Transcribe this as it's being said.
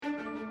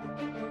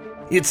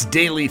It's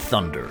Daily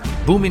Thunder,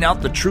 booming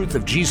out the truth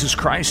of Jesus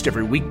Christ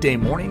every weekday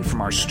morning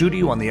from our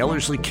studio on the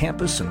Ellerslie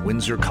campus in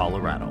Windsor,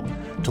 Colorado.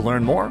 To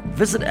learn more,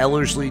 visit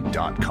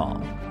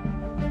Ellerslie.com.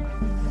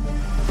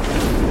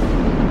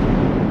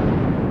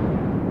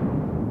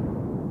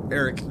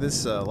 Eric,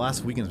 this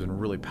last weekend's been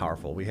really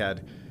powerful. We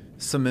had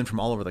some men from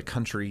all over the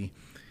country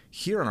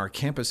here on our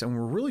campus, and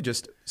we're really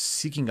just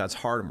seeking God's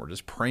heart, and we're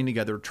just praying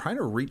together, trying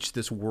to reach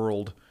this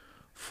world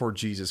for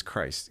Jesus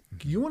Christ.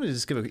 You want to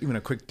just give even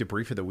a quick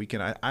debrief of the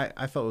weekend?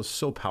 I felt it was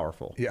so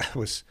powerful. Yeah, it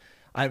was.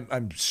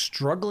 I'm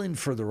struggling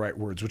for the right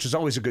words, which is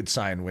always a good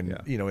sign when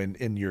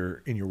in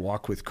your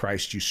walk with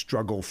Christ you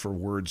struggle for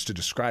words to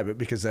describe it,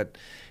 because that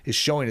is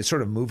showing it's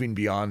sort of moving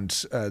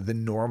beyond the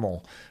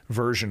normal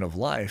version of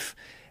life.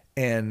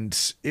 And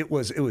it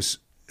was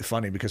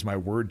funny because my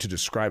word to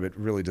describe it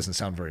really doesn't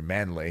sound very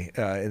manly,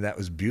 and that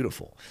was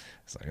beautiful.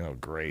 It's like, oh,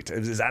 great.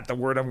 Is that the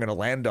word I'm going to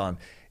land on?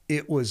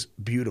 It was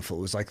beautiful.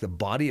 It was like the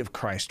body of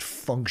Christ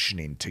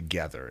functioning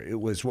together. It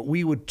was what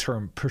we would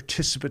term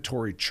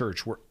participatory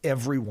church, where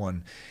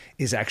everyone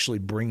is actually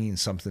bringing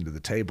something to the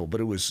table. But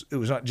it was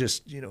not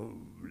just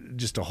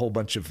a whole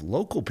bunch of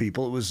local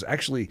people. It was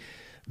actually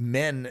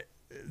men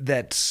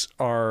that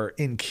are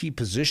in key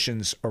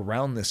positions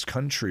around this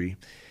country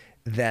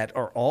that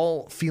are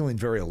all feeling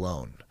very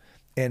alone.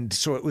 And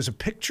so it was a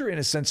picture, in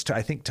a sense, to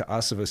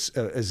us of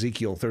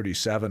Ezekiel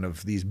 37,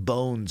 of these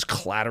bones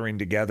clattering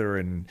together,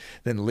 and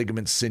then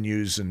ligaments,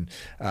 sinews, and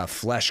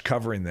flesh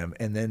covering them.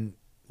 And then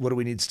what do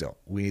we need still?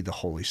 We need the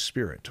Holy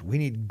Spirit. We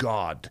need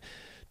God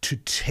to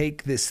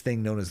take this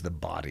thing known as the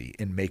body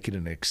and make it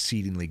an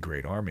exceedingly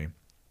great army.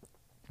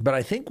 But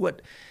I think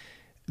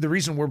the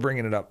reason we're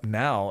bringing it up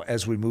now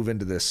as we move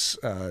into this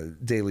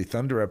Daily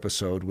Thunder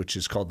episode, which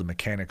is called The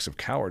Mechanics of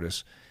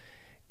Cowardice,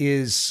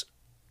 is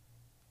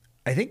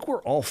I think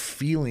we're all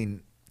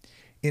feeling,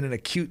 in an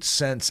acute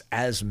sense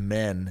as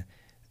men,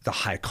 the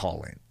high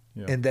calling,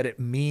 and that it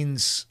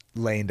means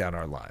laying down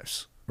our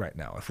lives right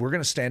now. If we're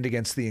going to stand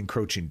against the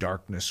encroaching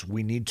darkness,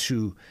 we need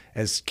to,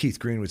 as Keith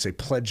Green would say,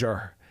 pledge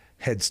our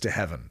heads to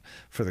heaven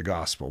for the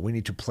gospel. We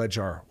need to pledge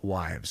our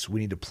wives. We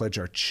need to pledge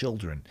our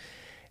children.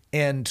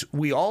 And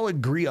we all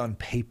agree on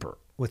paper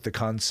with the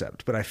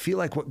concept, but I feel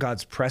like what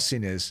God's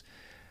pressing is,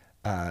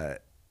 I'm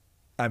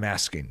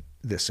asking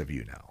this of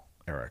you now,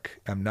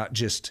 Eric. I'm not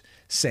just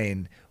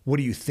saying, what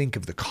do you think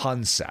of the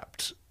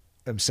concept?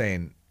 I'm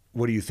saying,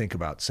 what do you think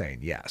about saying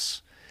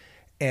yes?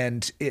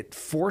 And it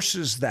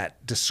forces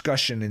that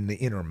discussion in the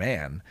inner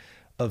man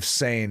of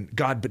saying,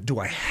 God, but do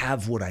I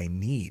have what I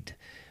need?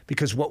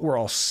 Because what we're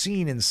all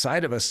seeing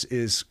inside of us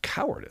is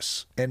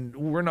cowardice, and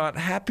we're not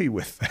happy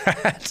with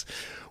that.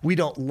 We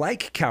don't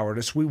like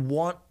cowardice. We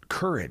want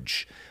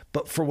courage.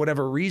 But for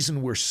whatever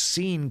reason, we're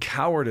seeing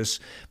cowardice.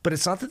 But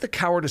it's not that the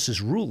cowardice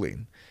is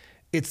ruling.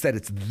 It's that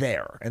it's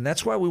there. And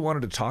that's why we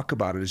wanted to talk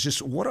about it, is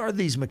just what are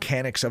these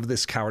mechanics of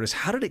this cowardice?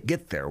 How did it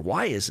get there?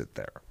 Why is it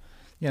there?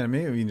 Yeah, and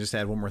maybe we can just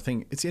add one more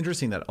thing. It's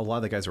interesting that a lot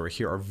of the guys who are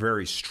here are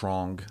very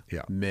strong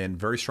men,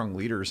 very strong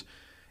leaders.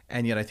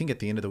 And yet I think at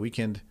the end of the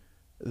weekend,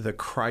 the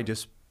cry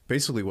just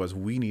basically was,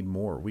 we need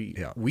more.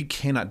 We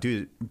cannot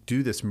do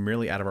this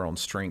merely out of our own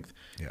strength,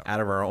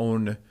 out of our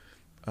own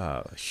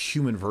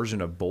human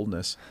version of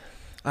boldness.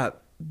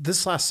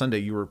 This last Sunday,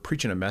 you were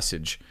preaching a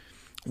message,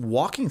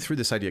 walking through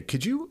this idea.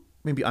 Could you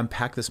maybe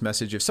unpack this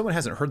message? If someone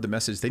hasn't heard the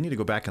message, they need to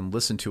go back and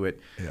listen to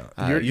it.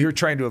 Yeah. You're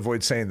trying to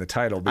avoid saying the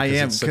title because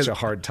it's such a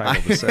hard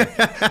title to say.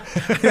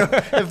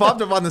 It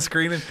popped up on the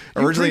screen. And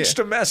originally, you preached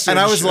a message. And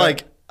I was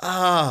like,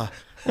 how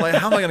am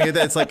I going to get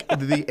that? It's like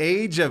the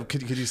age of,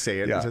 could you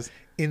say it? Yeah.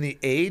 In the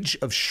age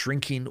of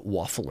shrinking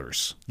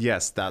wafflers.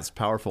 Yes, that's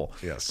powerful.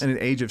 Yes. In an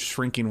age of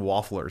shrinking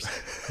wafflers.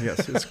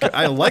 Yes. It's good.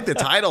 I like the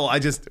title. I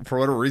just, for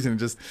whatever reason,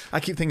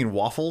 I keep thinking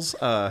waffles.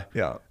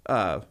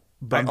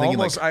 But I'm thinking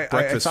breakfast I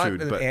thought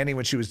food. But Annie,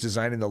 when she was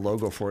designing the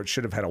logo for it,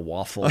 should have had a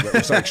waffle that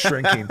was like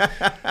shrinking.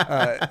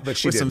 But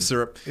she with didn't. some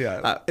syrup.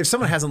 Yeah. If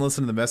someone hasn't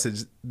listened to the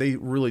message, they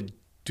really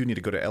do need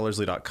to go to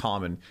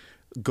Ellerslie.com and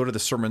go to the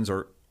sermons,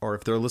 or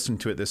if they're listening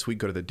to it this week,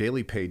 go to the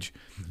daily page,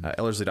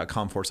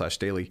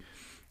 Ellerslie.com/daily.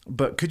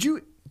 But could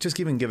you just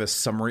even give a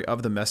summary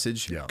of the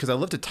message? Because I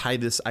love to tie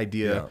this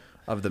idea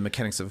of the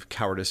mechanics of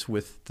cowardice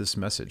with this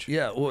message.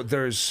 Yeah. Well,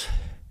 there's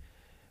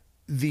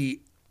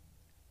the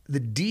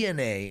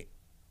DNA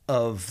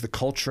of the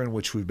culture in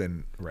which we've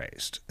been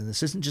raised. And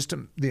this isn't just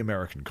the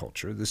American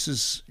culture. This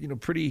is,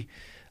 pretty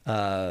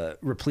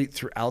replete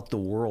throughout the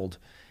world,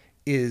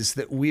 is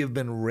that we have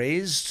been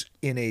raised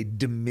in a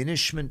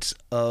diminishment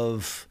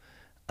of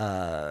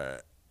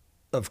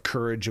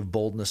courage, of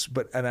boldness,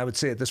 and I would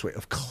say it this way,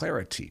 of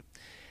clarity.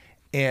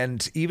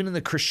 And even in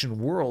the Christian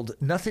world,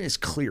 nothing is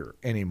clear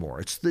anymore.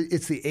 It's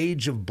the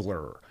age of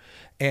blur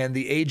and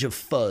the age of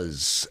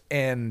fuzz.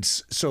 And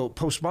so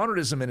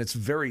postmodernism in its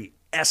very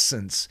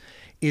essence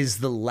is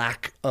the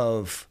lack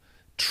of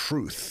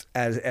truth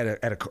as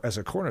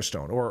a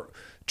cornerstone, or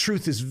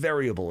truth is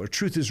variable, or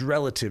truth is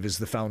relative is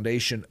the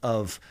foundation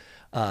of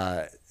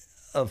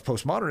of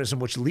postmodernism,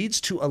 which leads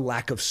to a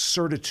lack of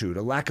certitude,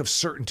 a lack of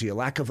certainty, a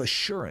lack of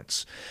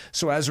assurance.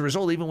 So as a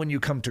result, even when you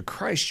come to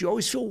Christ, you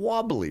always feel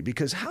wobbly,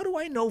 because how do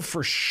I know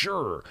for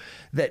sure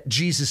that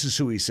Jesus is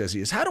who he says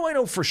he is? How do I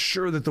know for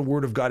sure that the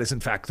Word of God is in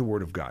fact the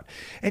Word of God?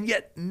 And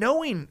yet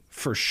knowing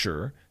for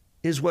sure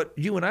is what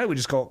you and I would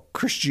just call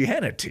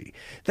Christianity.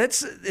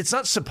 It's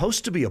not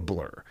supposed to be a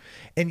blur,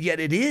 and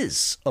yet it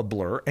is a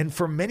blur. And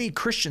for many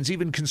Christians,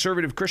 even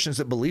conservative Christians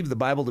that believe the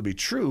Bible to be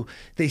true,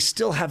 they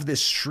still have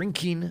this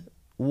shrinking,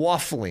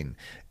 waffling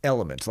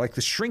element. Like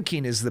the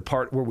shrinking is the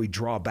part where we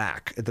draw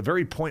back. At the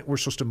very point we're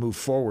supposed to move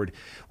forward,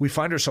 we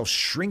find ourselves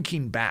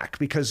shrinking back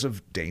because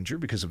of danger,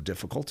 because of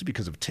difficulty,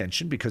 because of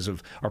tension, because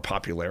of our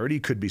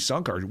popularity could be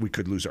sunk, or we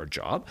could lose our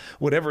job.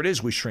 Whatever it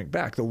is, we shrink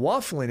back. The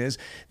waffling is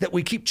that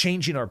we keep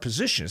changing our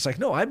position. It's like,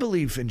 no, I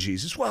believe in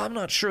Jesus. Well, I'm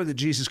not sure that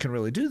Jesus can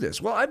really do this.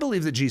 Well, I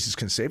believe that Jesus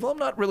can save. Well, I'm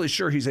not really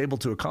sure he's able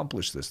to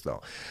accomplish this,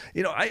 though.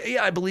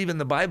 I believe in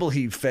the Bible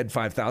he fed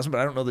 5,000, but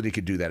I don't know that he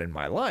could do that in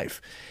my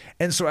life.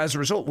 And so as a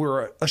result,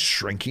 we're a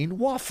shrinking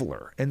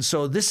waffler. And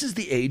so this is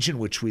the age in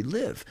which we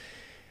live.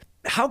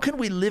 How can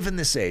we live in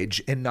this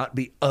age and not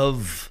be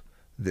of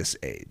this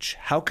age?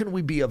 How can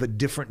we be of a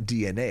different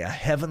DNA, a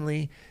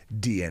heavenly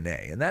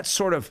DNA? And that's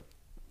sort of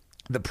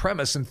the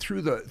premise. And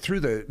through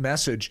the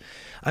message,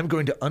 I'm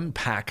going to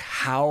unpack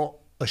how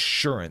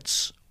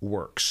assurance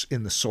works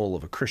in the soul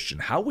of a Christian,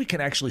 how we can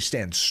actually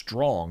stand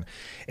strong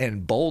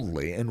and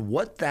boldly, and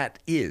what that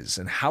is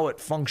and how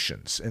it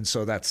functions. And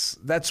so that's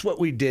what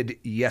we did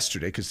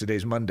yesterday, because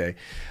today's Monday.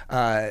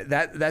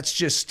 That's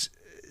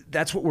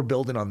what we're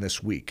building on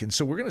this week. And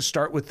so we're going to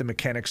start with the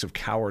mechanics of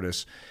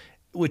cowardice,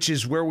 which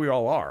is where we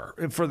all are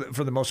for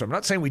the most part. I'm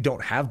not saying we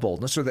don't have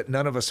boldness or that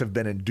none of us have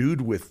been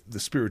endued with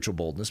the spiritual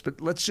boldness, but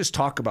let's just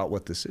talk about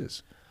what this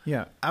is.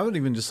 Yeah, I would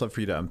even just love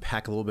for you to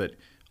unpack a little bit.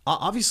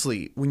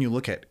 Obviously, when you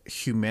look at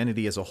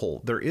humanity as a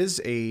whole, there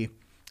is a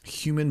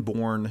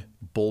human-born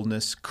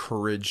boldness,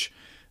 courage,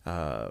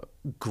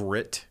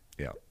 grit,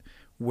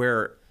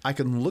 where I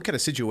can look at a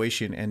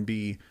situation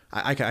and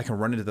I can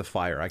run into the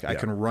fire. I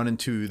can run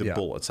into the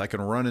bullets. I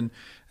can run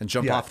and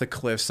jump off the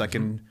cliffs. I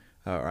can.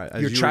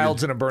 Your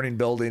child's in a burning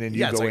building and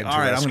you go into all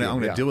right, rescue. I'm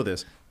going to deal with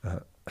this.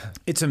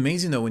 It's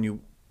amazing, though, when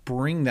you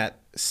bring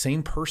that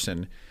same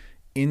person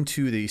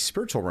into the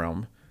spiritual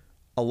realm,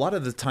 a lot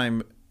of the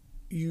time,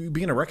 you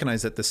begin to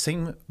recognize that the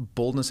same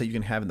boldness that you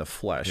can have in the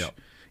flesh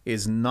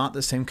is not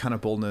the same kind of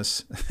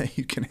boldness that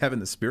you can have in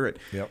the spirit.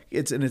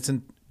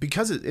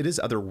 Because it is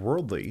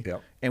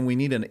otherworldly, and we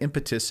need an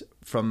impetus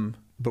from.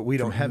 But we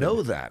don't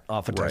know that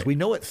oftentimes. Right. We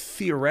know it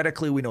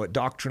theoretically, we know it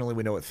doctrinally,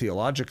 we know it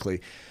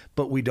theologically,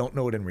 but we don't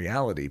know it in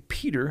reality.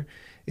 Peter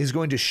is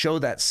going to show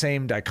that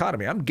same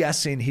dichotomy. I'm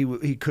guessing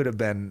he could have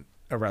been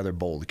a rather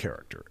bold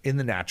character in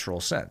the natural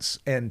sense.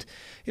 And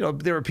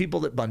there are people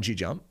that bungee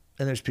jump,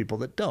 and there's people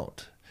that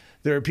don't.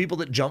 There are people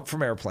that jump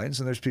from airplanes,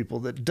 and there's people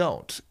that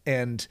don't.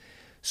 And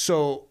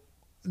so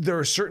there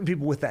are certain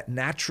people with that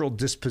natural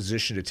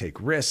disposition to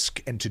take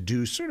risk and to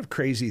do sort of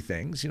crazy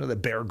things, the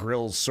Bear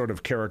Grylls sort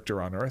of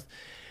character on earth.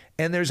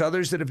 And there's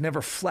others that have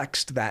never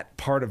flexed that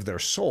part of their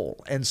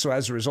soul. And so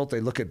as a result, they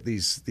look at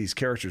these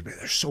characters,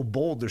 they're so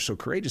bold, they're so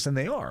courageous, and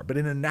they are, but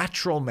in a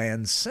natural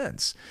man's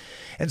sense.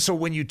 And so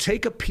when you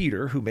take a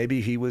Peter, who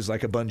maybe he was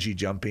like a bungee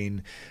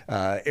jumping,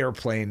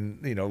 airplane,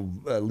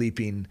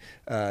 leaping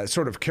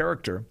sort of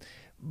character,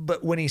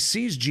 but when he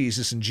sees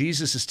Jesus and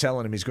Jesus is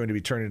telling him he's going to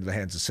be turned into the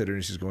hands of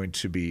sinners, he's going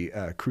to be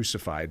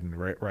crucified and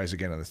rise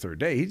again on the third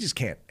day, he just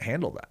can't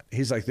handle that.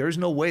 He's like, there's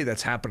no way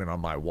that's happening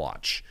on my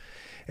watch.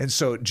 And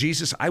so,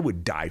 Jesus, I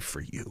would die for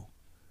you.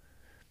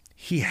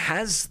 He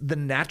has the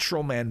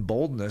natural man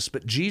boldness,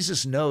 but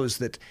Jesus knows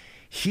that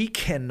he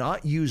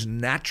cannot use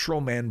natural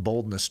man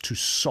boldness to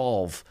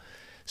solve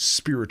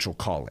spiritual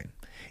calling.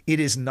 It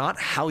is not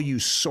how you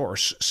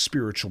source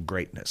spiritual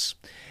greatness.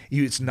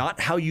 It's not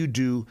how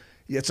you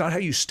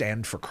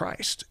stand for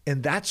Christ.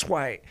 And that's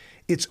why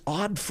it's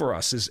odd for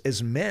us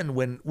as men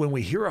when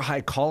we hear a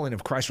high calling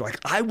of Christ, we're like,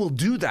 I will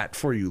do that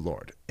for you,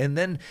 Lord. And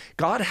then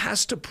God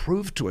has to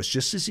prove to us,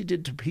 just as he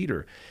did to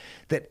Peter,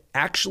 that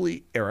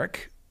actually,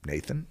 Eric,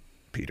 Nathan,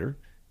 Peter,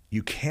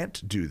 you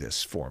can't do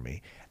this for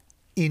me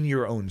in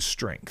your own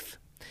strength.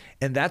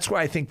 And that's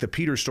why I think the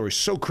Peter story is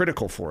so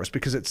critical for us,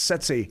 because it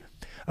sets a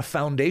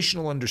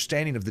foundational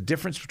understanding of the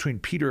difference between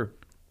Peter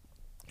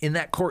in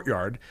that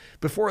courtyard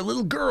before a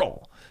little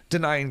girl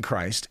denying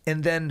Christ,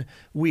 and then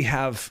we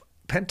have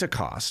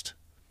Pentecost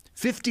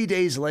 50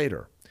 days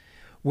later,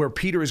 where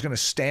Peter is going to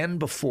stand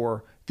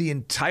before the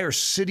entire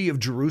city of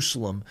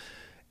Jerusalem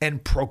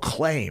and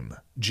proclaim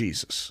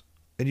Jesus.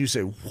 And you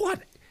say, what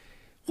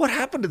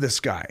happened to this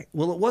guy?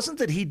 Well, it wasn't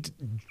that he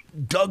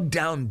dug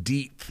down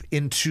deep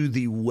into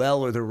the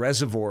well or the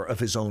reservoir of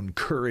his own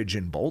courage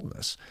and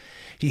boldness.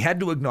 He had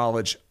to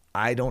acknowledge,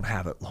 I don't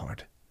have it,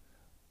 Lord.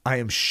 I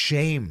am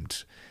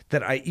shamed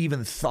that I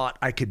even thought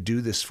I could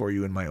do this for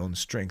you in my own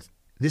strength.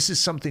 This is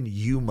something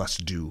you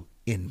must do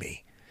in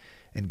me.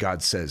 And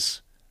God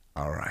says,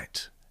 all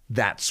right,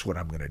 that's what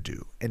I'm going to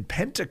do. And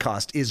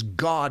Pentecost is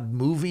God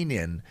moving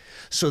in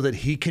so that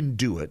he can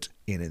do it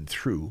in and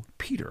through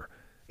Peter.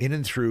 in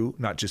and through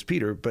not just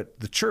Peter, but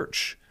the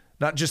church,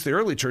 not just the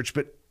early church,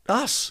 but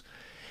us.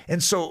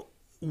 And so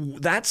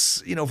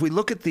that's, if we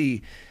look at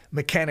the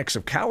mechanics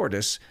of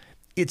cowardice,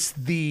 it's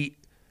the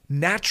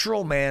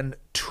natural man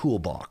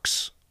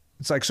toolbox.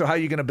 It's like, so how are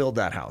you going to build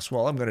that house?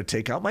 Well, I'm going to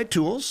take out my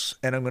tools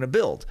and I'm going to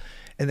build.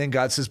 And then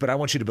God says, but I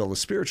want you to build a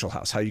spiritual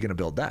house. How are you going to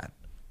build that?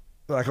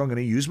 Like, I'm going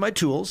to use my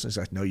tools. And he's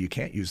like, no, you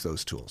can't use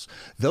those tools.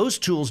 Those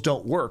tools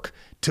don't work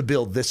to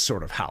build this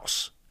sort of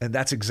house. And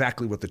that's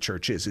exactly what the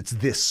church is. It's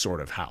this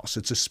sort of house.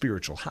 It's a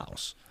spiritual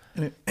house.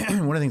 And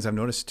one of the things I've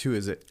noticed too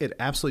is that it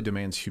absolutely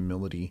demands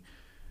humility,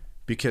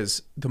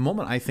 because the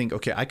moment I think,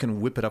 okay, I can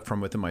whip it up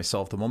from within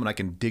myself, the moment I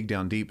can dig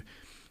down deep,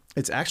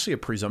 it's actually a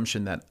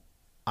presumption that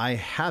I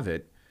have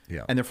it,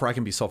 and therefore I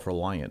can be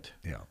self-reliant,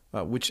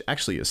 which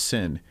actually is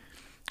sin.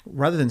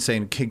 Rather than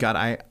saying, okay, God,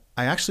 I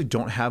actually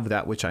don't have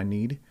that which I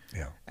need,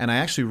 and I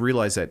actually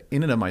realize that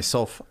in and of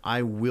myself,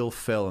 I will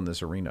fail in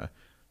this arena.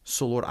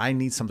 So Lord, I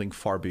need something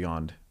far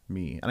beyond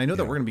me. And I know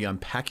that we're going to be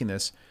unpacking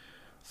this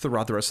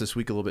throughout the rest of this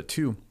week a little bit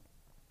too.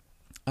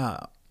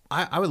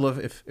 I would love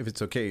if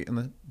it's okay. And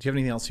do you have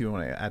anything else you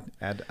want to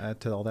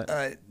add to all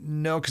that?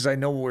 No, because I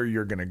know where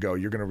you're going to go.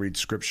 You're going to read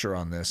scripture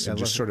on this and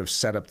just sort of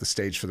set up the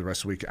stage for the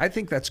rest of the week. I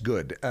think that's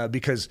good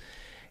because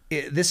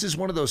this is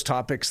one of those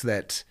topics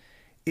that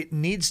it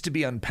needs to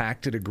be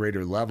unpacked at a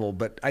greater level.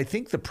 But I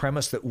think the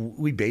premise that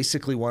we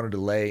basically wanted to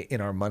lay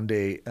in our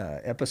Monday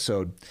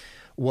episode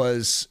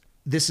was,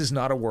 this is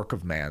not a work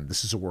of man.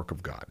 This is a work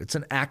of God. It's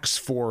an Acts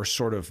 4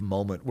 sort of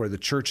moment where the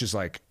church is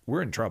like,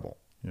 we're in trouble.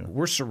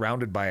 We're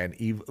surrounded by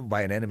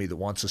an enemy that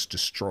wants us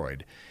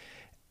destroyed.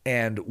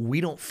 And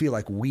we don't feel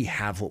like we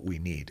have what we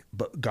need.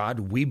 But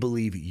God, we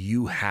believe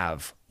you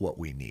have what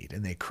we need.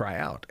 And they cry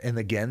out. And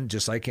again,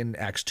 just like in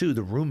Acts 2,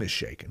 the room is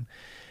shaken.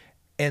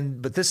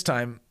 But this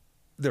time,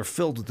 they're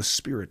filled with the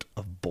spirit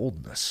of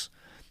boldness.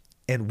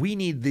 And we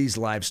need these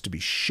lives to be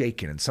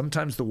shaken. And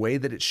sometimes the way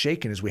that it's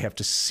shaken is we have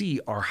to see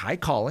our high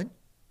calling.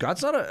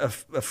 God's not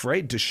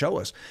afraid to show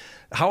us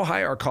how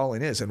high our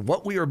calling is and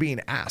what we are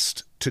being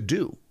asked to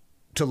do,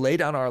 to lay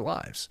down our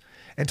lives,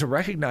 and to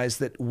recognize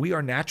that we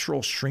are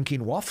natural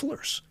shrinking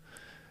wafflers.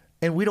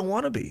 And we don't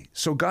want to be.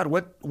 So God,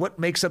 what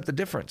makes up the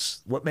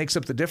difference? What makes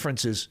up the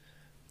difference is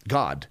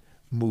God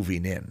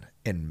moving in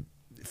and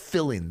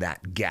filling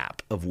that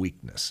gap of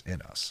weakness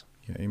in us.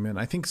 Yeah, amen.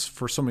 I think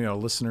for so many of our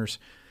listeners,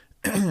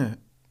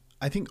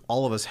 I think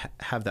all of us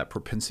have that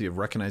propensity of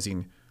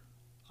recognizing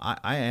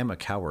I am a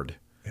coward.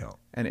 Yeah.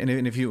 And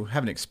if you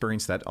haven't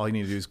experienced that, all you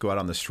need to do is go out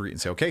on the street and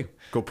say, okay,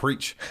 go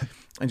preach,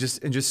 and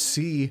just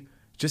see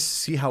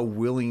how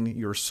willing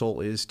your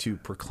soul is to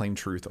proclaim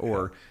truth.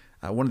 Or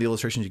one of the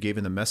illustrations you gave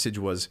in the message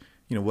was,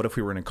 what if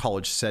we were in a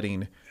college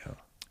setting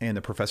and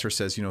the professor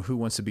says, who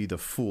wants to be the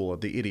fool or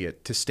the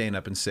idiot to stand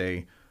up and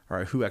say, all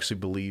right, who actually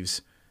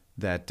believes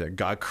that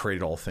God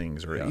created all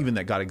things, or even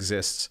that God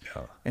exists?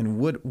 And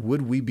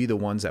would we be the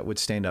ones that would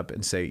stand up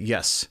and say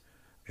yes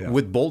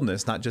with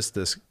boldness, not just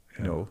this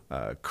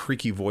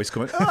creaky voice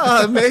going,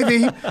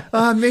 maybe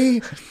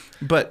me,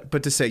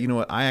 but to say,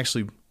 what, I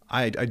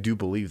do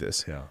believe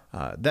this.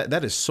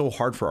 That is so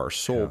hard for our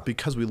soul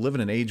because we live in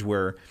an age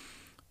where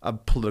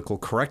political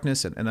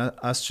correctness and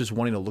us just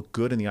wanting to look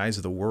good in the eyes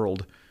of the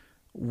world,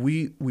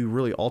 we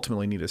really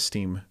ultimately need to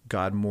esteem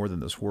God more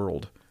than this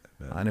world.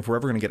 And if we're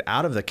ever going to get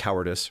out of the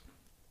cowardice,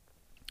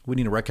 we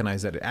need to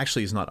recognize that it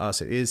actually is not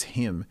us, it is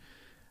Him.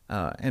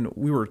 And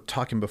we were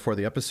talking before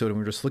the episode, and we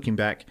were just looking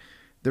back.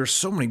 There's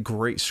so many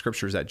great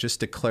scriptures that just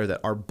declare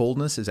that our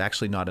boldness is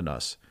actually not in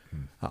us.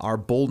 Our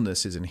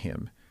boldness is in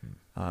Him.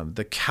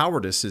 The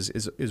cowardice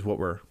is what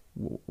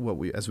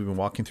we, as we've been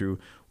walking through,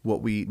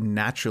 what we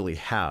naturally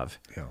have.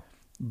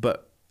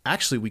 But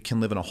actually we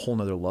can live in a whole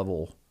nother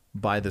level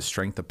by the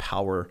strength, the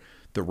power,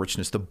 the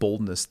richness, the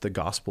boldness, the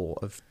gospel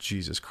of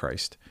Jesus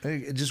Christ.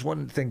 Just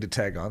one thing to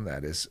tag on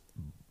that is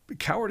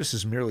cowardice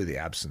is merely the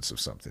absence of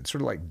something,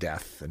 sort of like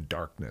death and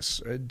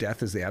darkness.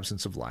 Death is the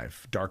absence of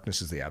life.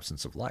 Darkness is the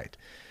absence of light.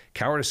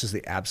 Cowardice is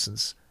the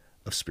absence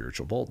of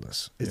spiritual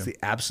boldness. It's the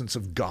absence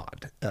of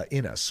God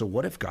in us. So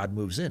what if God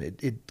moves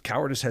in?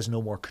 Cowardice has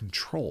no more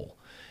control.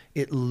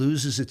 It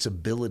loses its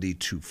ability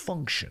to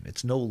function.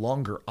 It's no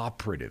longer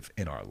operative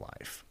in our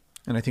life.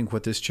 And I think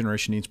what this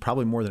generation needs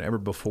probably more than ever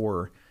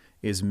before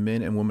is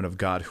men and women of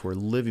God who are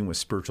living with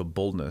spiritual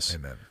boldness.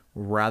 Amen.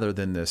 Rather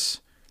than this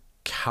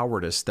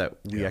cowardice that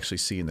we actually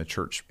see in the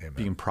church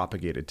being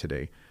propagated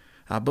today.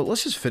 But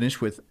let's just finish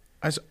with,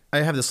 I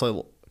have this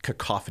little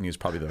cacophony is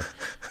probably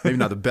maybe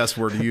not the best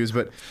word to use,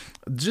 but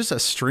just a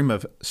stream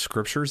of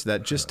scriptures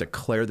that just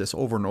declare this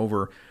over and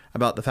over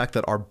about the fact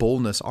that our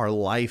boldness, our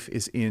life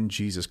is in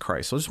Jesus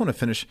Christ. So I just want to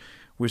finish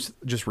with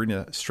just reading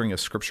a string of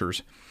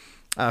scriptures.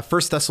 1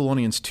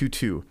 Thessalonians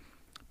 2:2.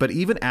 But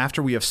even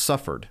after we have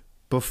suffered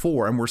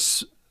before and were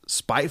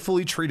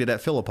spitefully treated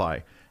at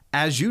Philippi,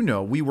 as you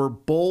know, we were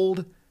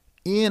bold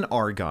in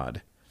our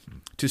God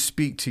to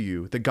speak to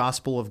you the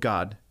gospel of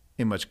God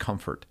in much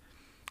comfort.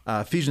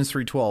 Ephesians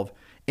 3:12,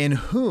 in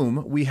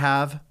whom we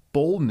have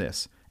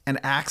boldness and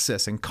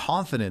access and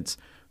confidence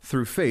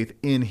through faith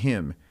in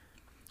Him.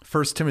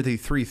 1 Timothy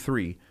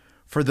 3:3,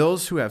 For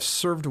those who have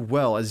served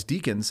well as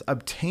deacons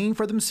obtain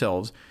for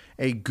themselves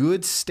a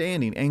good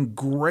standing and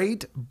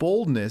great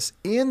boldness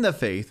in the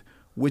faith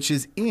which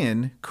is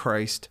in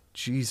Christ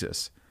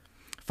Jesus.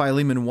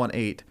 Philemon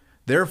 1:8.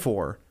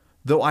 Therefore,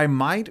 though I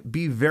might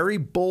be very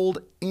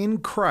bold in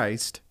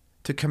Christ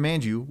to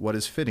command you what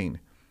is fitting.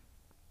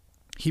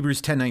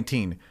 Hebrews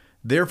 10:19.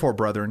 Therefore,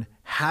 brethren,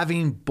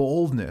 having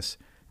boldness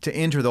to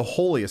enter the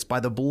holiest by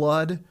the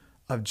blood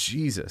of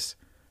Jesus.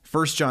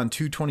 1 John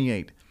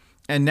 2:28.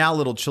 And now,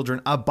 little children,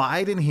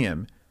 abide in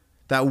him,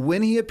 that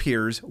when he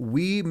appears,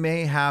 we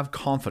may have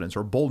confidence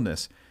or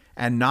boldness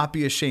and not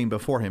be ashamed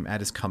before him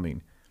at his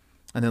coming.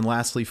 And then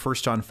lastly,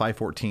 1 John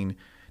 5:14.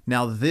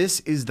 Now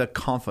this is the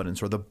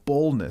confidence or the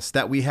boldness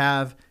that we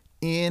have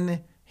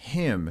in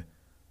him,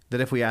 that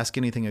if we ask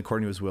anything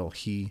according to his will,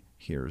 he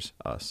hears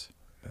us.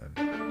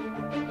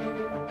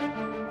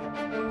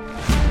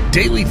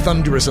 Daily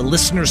Thunder is a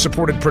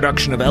listener-supported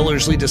production of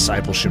Ellerslie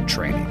Discipleship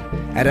Training.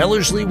 At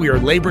Ellerslie, we are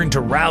laboring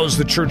to rouse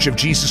the Church of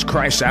Jesus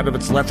Christ out of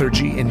its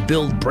lethargy and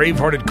build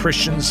brave-hearted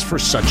Christians for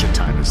such a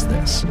time as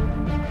this.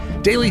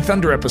 Daily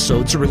Thunder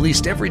episodes are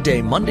released every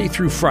day, Monday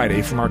through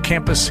Friday, from our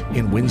campus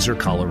in Windsor,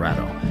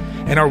 Colorado.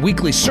 And our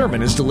weekly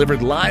sermon is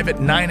delivered live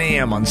at 9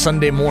 a.m. on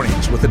Sunday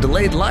mornings with a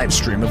delayed live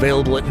stream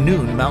available at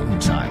noon Mountain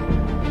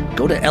Time.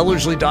 Go to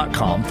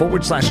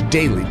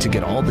ellerslie.com/daily to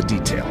get all the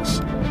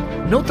details.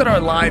 Note that our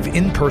live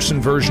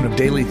in-person version of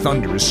Daily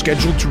Thunder is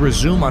scheduled to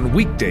resume on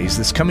weekdays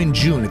this coming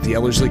June at the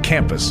Ellerslie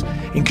campus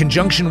in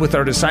conjunction with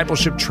our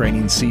discipleship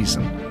training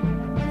season.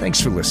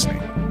 Thanks for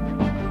listening.